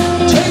way,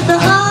 take the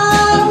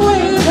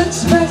highway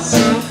that's best.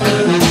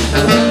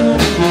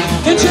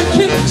 Get your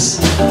kicks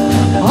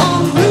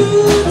on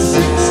Route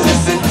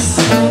 66.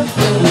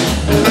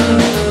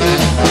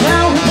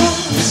 Now it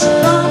goes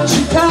from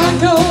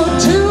Chicago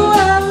to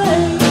LA,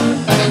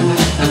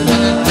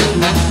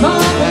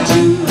 more than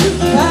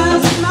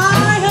 2,000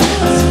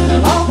 miles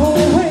all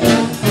the way.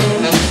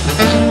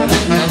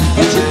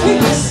 Get your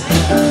kicks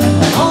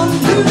on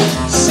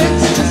Route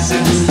 66.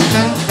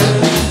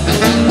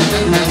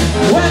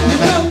 When you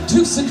go to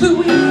St.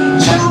 Louis,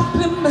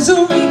 Joplin,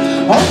 Missouri,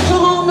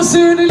 Oklahoma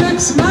City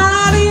looks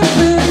mighty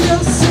pretty.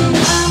 You'll see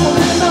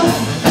Amarillo,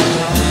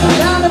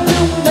 down to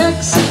New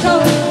Mexico,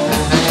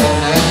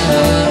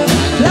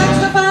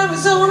 Flagstaff,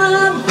 Arizona,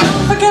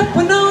 don't forget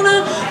Winona,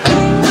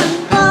 Kingman,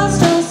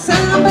 Boston,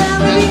 San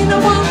Bernardino.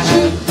 Won't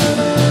you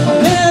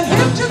get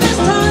hip to this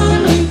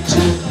time each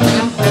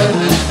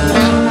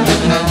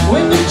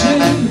when you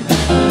take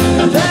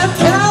that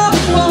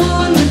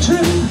California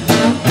trip?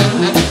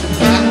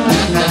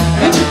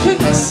 Get your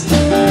kicks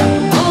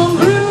on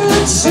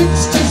Route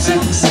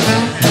 66.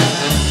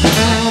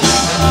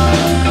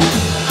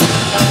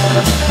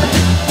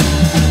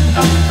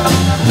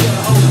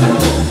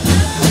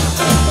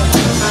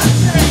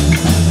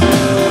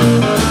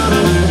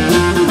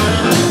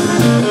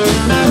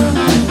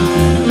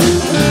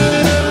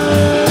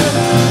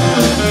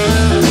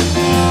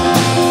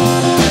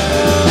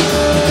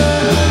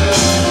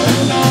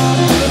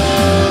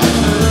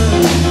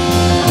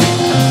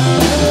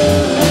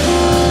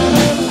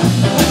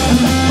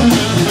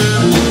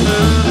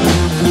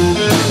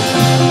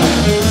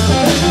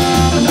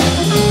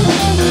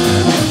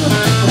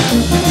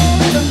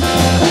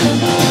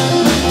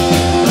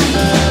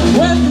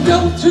 When you go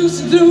to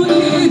St.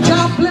 Louis,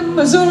 Joplin,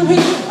 Missouri,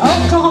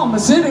 Oklahoma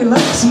City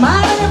looks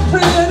mighty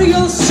pretty.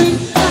 You'll see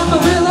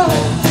Amarillo,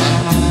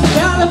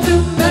 down to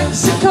New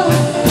Mexico,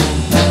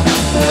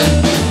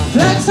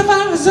 Flagstaff,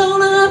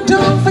 Arizona,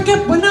 don't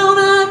forget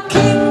Winona,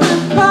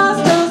 Kingman,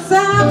 Boston,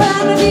 San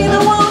Bernardino.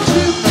 Won't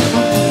you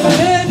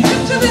get hip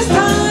to this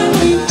time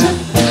we took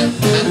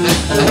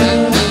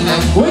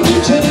when you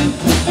take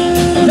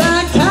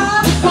that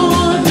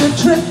California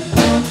trip?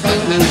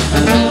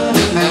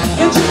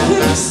 Get your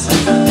kicks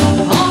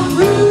on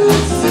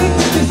Route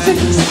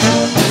 66.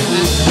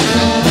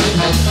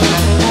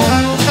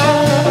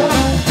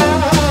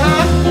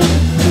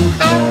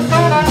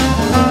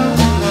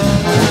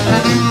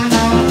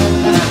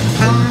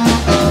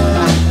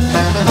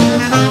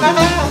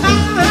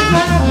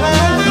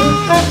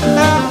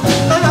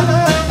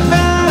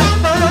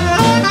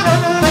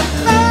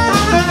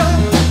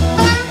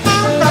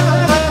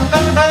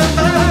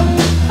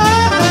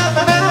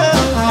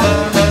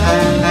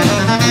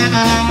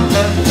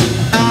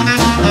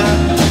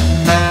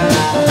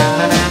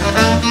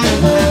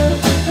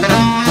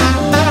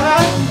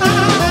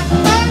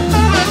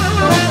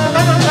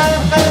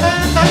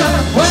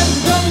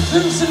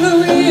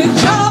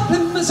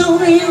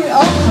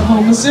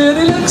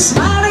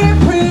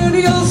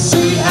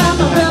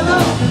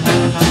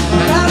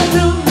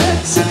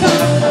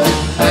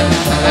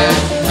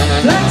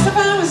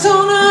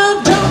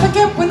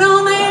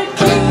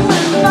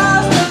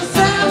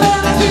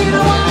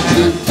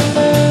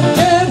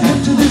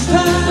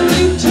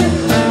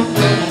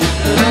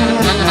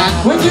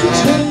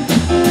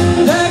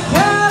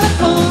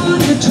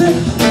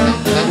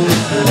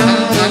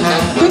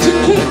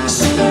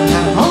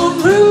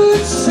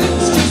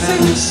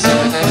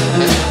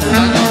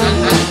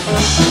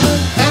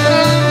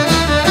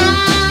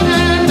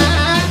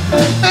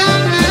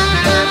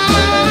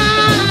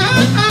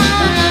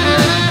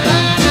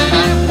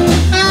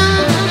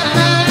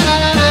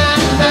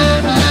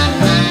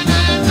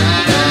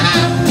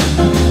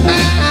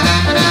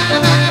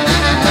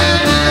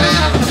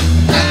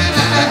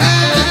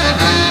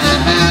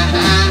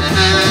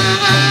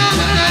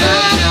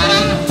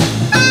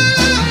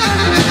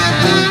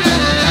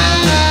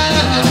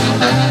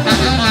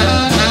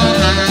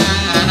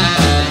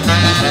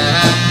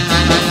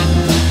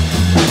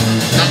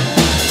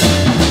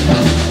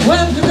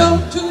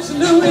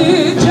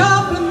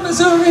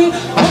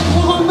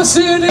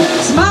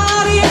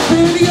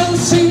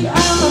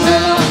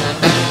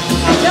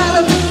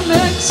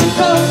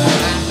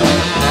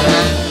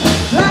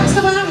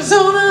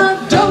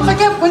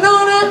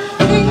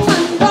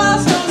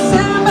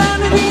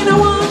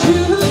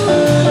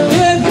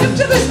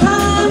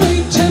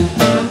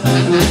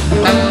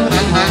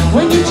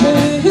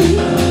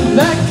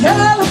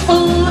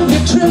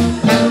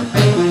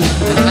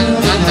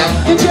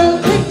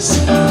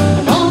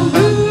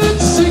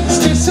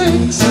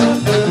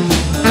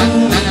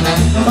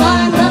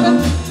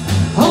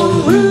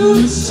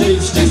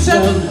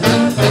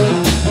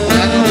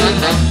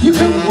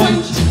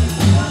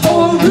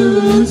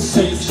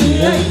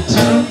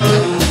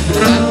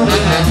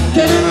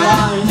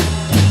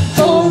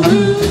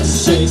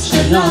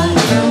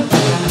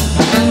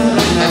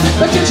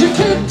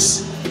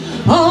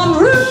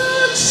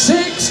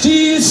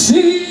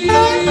 see.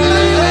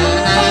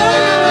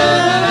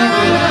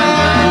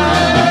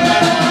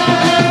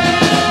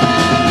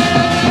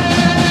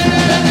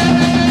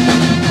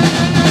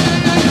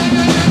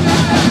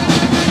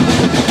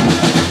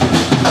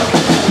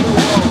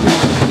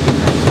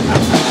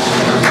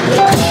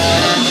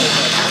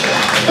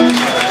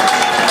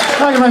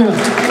 Thank you very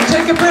much.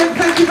 Take a break.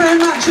 Thank you very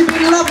much. You've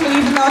been lovely,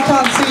 even though I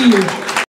can't see you.